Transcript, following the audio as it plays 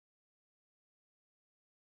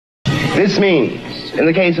This means, in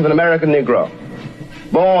the case of an American Negro,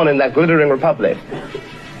 born in that glittering republic,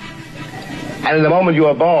 and in the moment you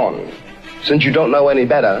are born, since you don't know any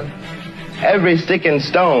better, every stick and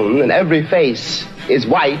stone and every face is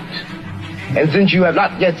white, and since you have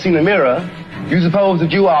not yet seen a mirror, you suppose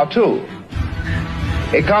that you are too.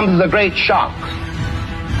 It comes as a great shock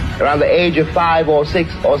around the age of 5 or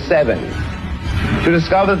 6 or 7 to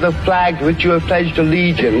discover that the flag to which you have pledged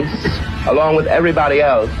allegiance, along with everybody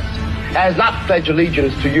else, has not pledged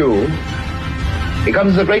allegiance to you. It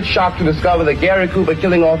comes as a great shock to discover that Gary Cooper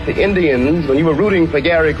killing off the Indians when you were rooting for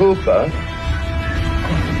Gary Cooper,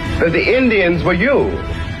 that the Indians were you,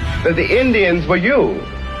 that the Indians were you,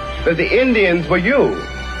 that the Indians were you,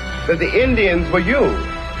 that the Indians were you,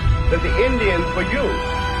 that the Indians were you.